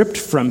stripped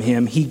from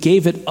him. He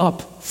gave it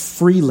up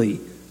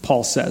freely,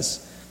 Paul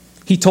says.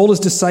 He told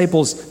his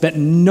disciples that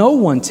no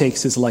one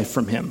takes his life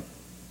from him,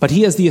 but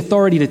he has the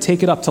authority to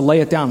take it up, to lay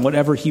it down,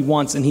 whatever he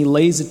wants, and he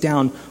lays it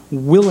down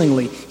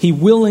willingly. He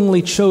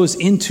willingly chose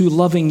into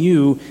loving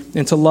you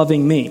and to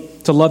loving me,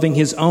 to loving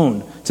his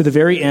own, to the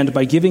very end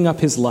by giving up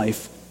his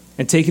life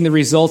and taking the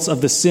results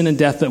of the sin and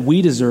death that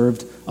we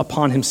deserved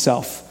upon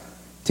himself.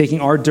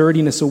 taking our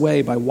dirtiness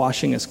away by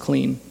washing us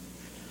clean.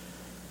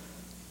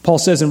 Paul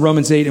says in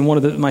Romans 8, in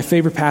one of my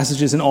favorite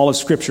passages in all of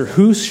Scripture,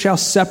 "Who shall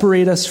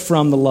separate us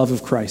from the love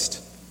of Christ?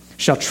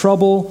 Shall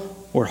trouble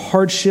or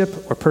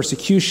hardship or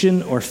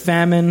persecution or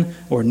famine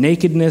or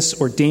nakedness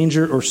or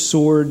danger or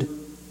sword?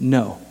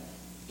 No."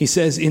 He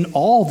says, in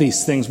all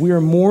these things we are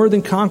more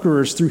than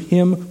conquerors through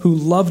him who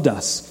loved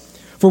us.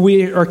 For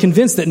we are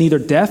convinced that neither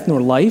death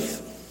nor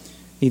life,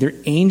 neither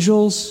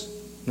angels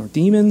nor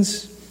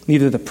demons,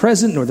 neither the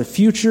present nor the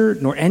future,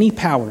 nor any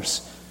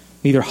powers,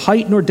 neither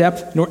height nor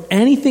depth, nor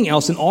anything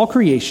else in all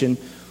creation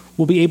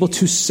will be able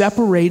to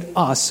separate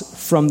us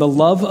from the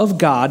love of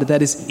God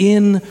that is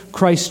in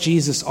Christ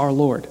Jesus our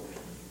Lord.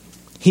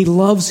 He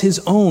loves his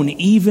own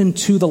even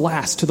to the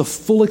last, to the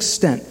full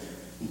extent.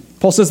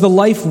 Paul says the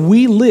life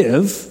we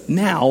live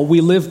now, we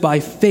live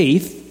by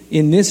faith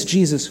in this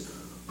Jesus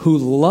who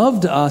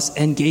loved us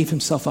and gave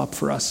himself up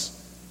for us,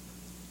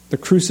 the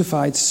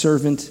crucified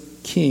servant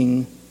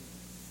king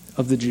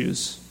of the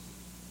Jews.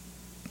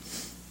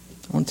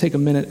 I want to take a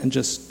minute and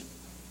just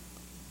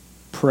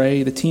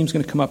pray. The team's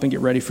going to come up and get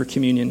ready for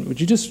communion. Would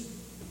you just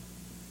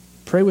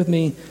pray with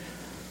me?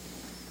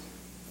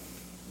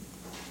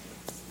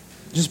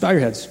 Just bow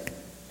your heads.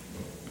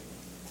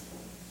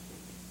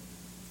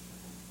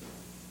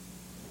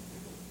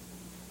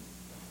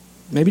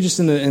 Maybe just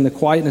in the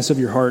quietness of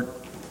your heart,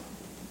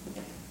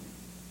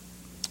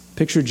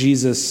 picture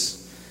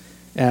Jesus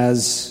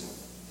as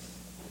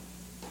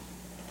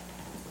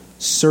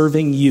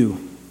serving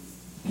you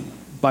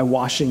by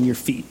washing your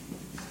feet.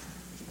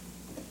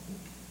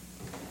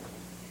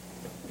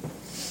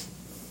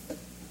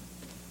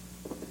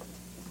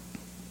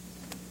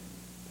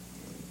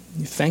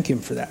 You thank him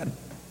for that.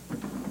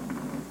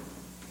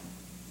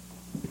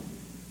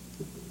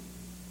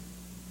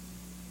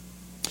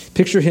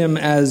 Picture him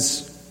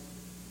as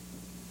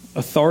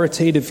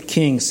authoritative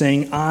king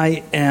saying,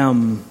 "I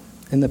am,"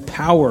 and the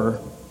power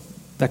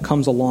that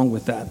comes along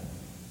with that.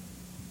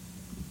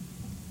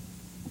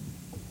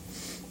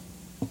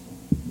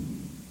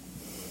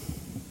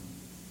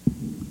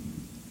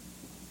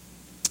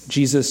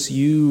 Jesus,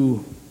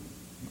 you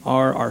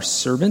are our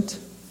servant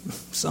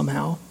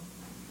somehow.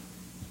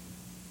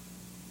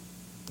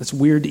 That's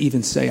weird to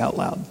even say out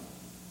loud.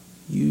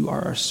 You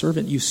are our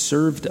servant. You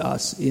served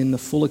us in the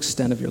full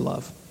extent of your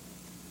love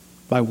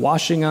by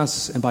washing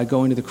us and by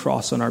going to the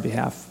cross on our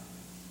behalf.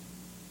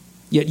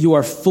 Yet you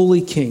are fully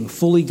king,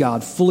 fully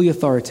God, fully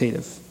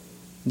authoritative.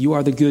 You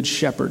are the good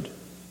shepherd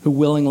who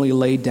willingly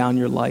laid down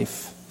your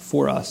life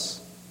for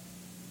us.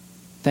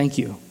 Thank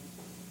you.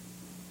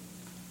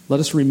 Let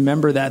us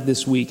remember that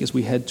this week as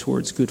we head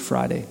towards Good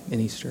Friday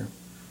and Easter.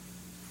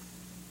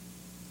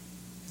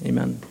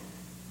 Amen.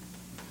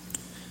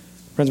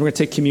 Friends, we're going to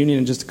take communion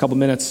in just a couple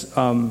minutes.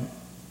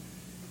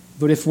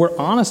 But if we're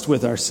honest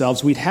with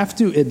ourselves, we'd have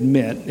to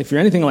admit, if you're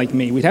anything like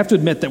me, we'd have to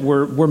admit that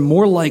we're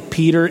more like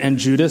Peter and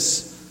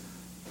Judas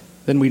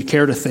than we'd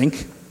care to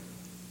think,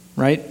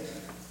 right?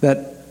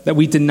 That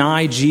we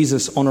deny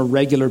Jesus on a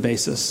regular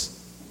basis.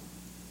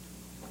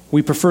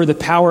 We prefer the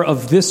power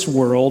of this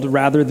world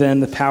rather than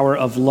the power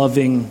of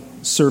loving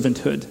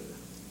servanthood.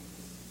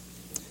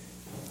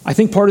 I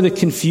think part of the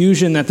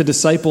confusion that the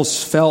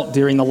disciples felt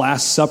during the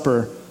Last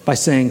Supper by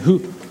saying,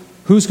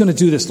 who's going to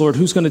do this, Lord?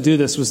 Who's going to do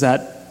this? Was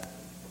that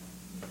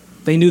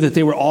they knew that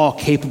they were all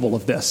capable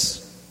of this.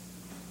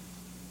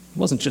 It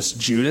wasn't just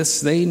Judas.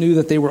 They knew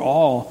that they were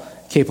all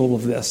capable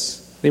of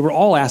this. They were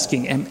all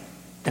asking,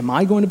 am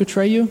I going to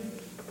betray you?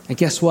 And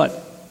guess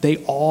what? They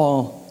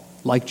all,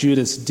 like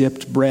Judas,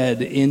 dipped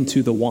bread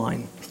into the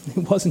wine.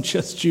 It wasn't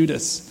just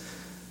Judas.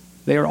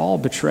 They are all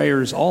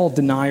betrayers, all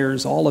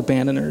deniers, all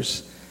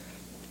abandoners.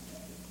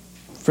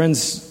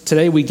 Friends,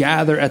 today we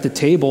gather at the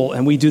table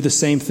and we do the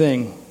same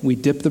thing. We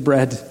dip the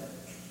bread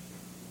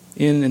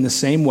in the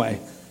same way.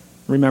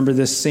 Remember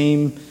this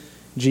same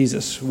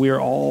Jesus. We are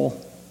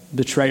all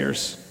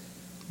betrayers.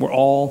 We're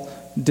all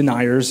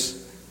deniers.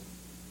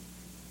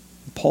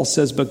 Paul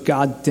says, but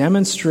God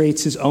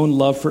demonstrates his own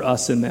love for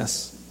us in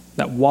this,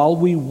 that while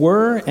we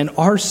were and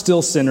are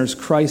still sinners,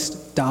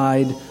 Christ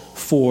died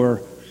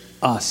for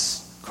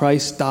us.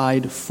 Christ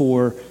died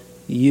for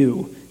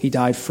you. He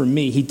died for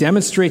me. He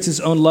demonstrates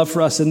his own love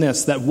for us in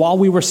this, that while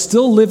we were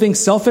still living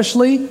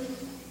selfishly,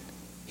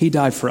 he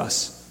died for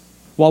us.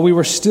 While we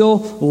were still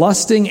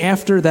lusting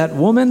after that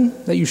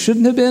woman that you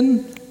shouldn't have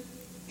been,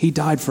 he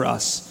died for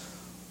us.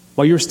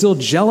 While you were still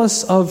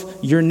jealous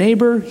of your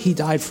neighbor, he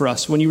died for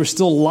us. When you were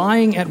still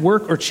lying at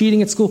work or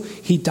cheating at school,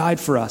 he died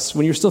for us.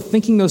 When you're still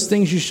thinking those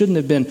things you shouldn't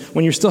have been,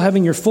 when you're still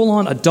having your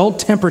full-on adult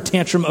temper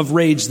tantrum of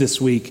rage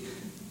this week,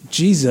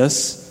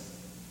 Jesus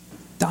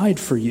died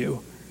for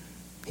you.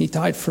 He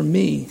died for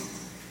me.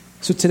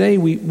 So today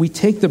we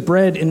take the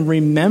bread in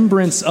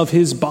remembrance of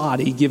his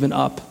body given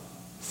up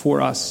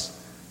for us.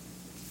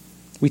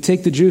 We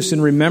take the juice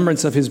in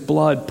remembrance of his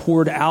blood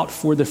poured out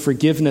for the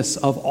forgiveness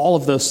of all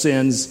of those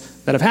sins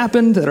that have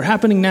happened, that are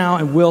happening now,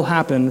 and will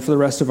happen for the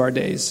rest of our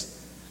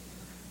days.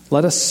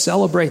 Let us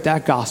celebrate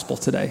that gospel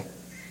today.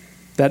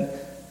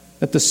 That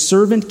that the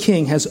servant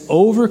king has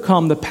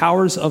overcome the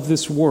powers of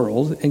this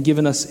world and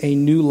given us a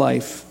new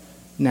life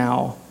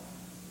now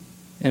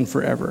and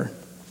forever.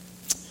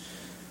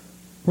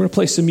 We're going to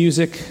play some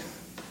music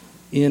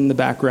in the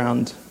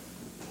background.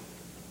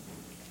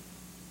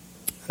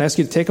 I ask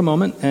you to take a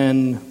moment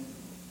and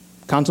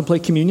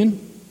contemplate communion,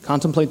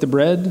 contemplate the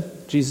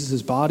bread,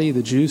 Jesus' body,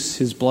 the juice,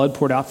 his blood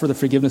poured out for the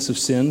forgiveness of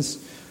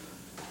sins.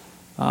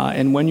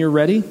 And when you're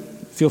ready,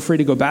 feel free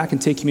to go back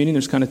and take communion.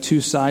 There's kind of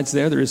two sides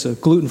there. There is a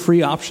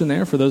gluten-free option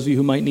there for those of you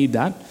who might need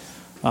that.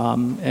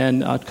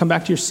 And come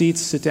back to your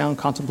seats, sit down,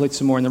 contemplate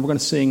some more, and then we're going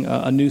to sing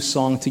a new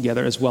song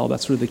together as well.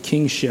 That's sort of the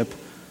kingship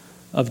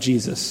of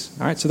Jesus.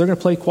 All right, so they're going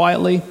to play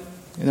quietly,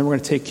 and then we're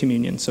going to take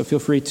communion. So feel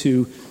free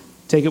to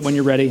take it when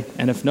you're ready.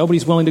 And if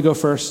nobody's willing to go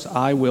first,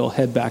 I will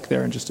head back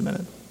there in just a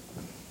minute.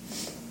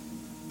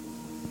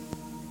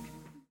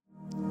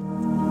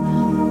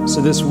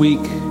 So this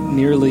week,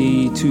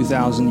 nearly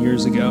 2,000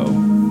 years ago,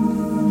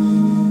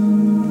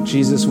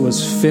 Jesus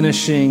was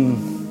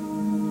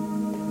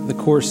finishing the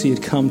course he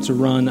had come to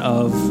run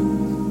of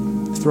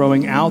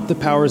throwing out the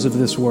powers of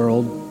this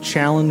world,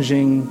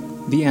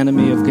 challenging the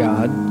enemy of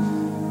God,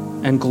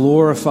 and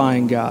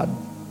glorifying God.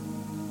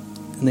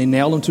 And they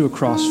nailed him to a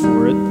cross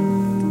for it,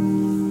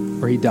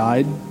 where he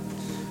died,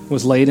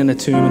 was laid in a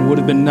tomb, and would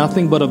have been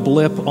nothing but a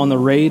blip on the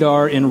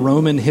radar in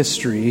Roman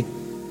history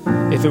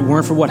if it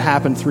weren't for what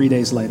happened 3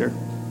 days later.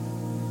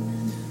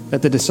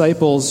 That the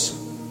disciples,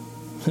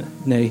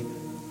 nay,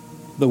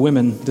 the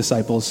women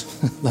disciples,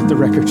 let the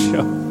record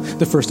show,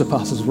 the first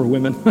apostles were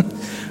women,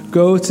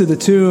 go to the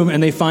tomb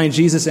and they find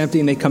Jesus empty,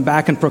 and they come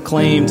back and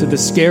proclaim to the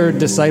scared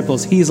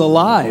disciples, he's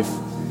alive.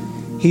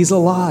 He's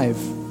alive.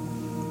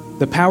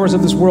 The powers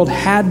of this world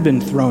had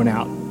been thrown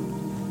out.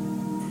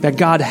 That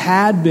God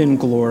had been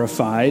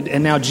glorified,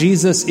 and now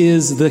Jesus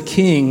is the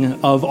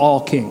King of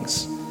all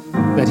kings.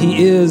 That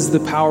he is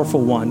the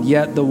powerful one,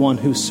 yet the one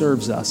who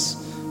serves us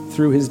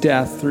through his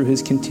death, through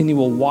his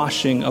continual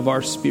washing of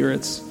our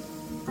spirits.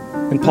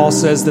 And Paul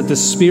says that the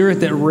Spirit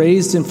that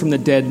raised him from the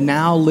dead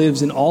now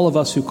lives in all of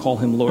us who call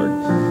him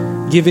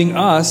Lord, giving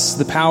us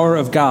the power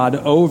of God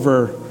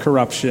over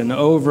corruption,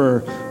 over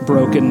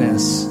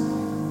brokenness.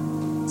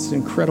 It's an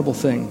incredible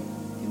thing.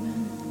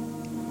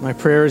 My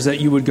prayer is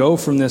that you would go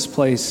from this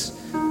place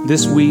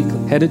this week,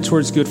 headed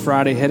towards Good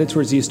Friday, headed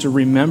towards Easter,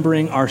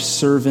 remembering our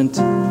servant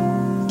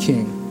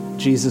King,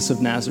 Jesus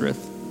of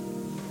Nazareth.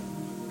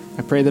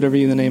 I pray that over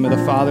you in the name of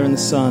the Father and the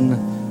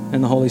Son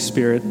and the Holy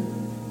Spirit.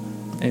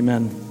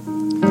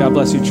 Amen. God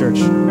bless you, church.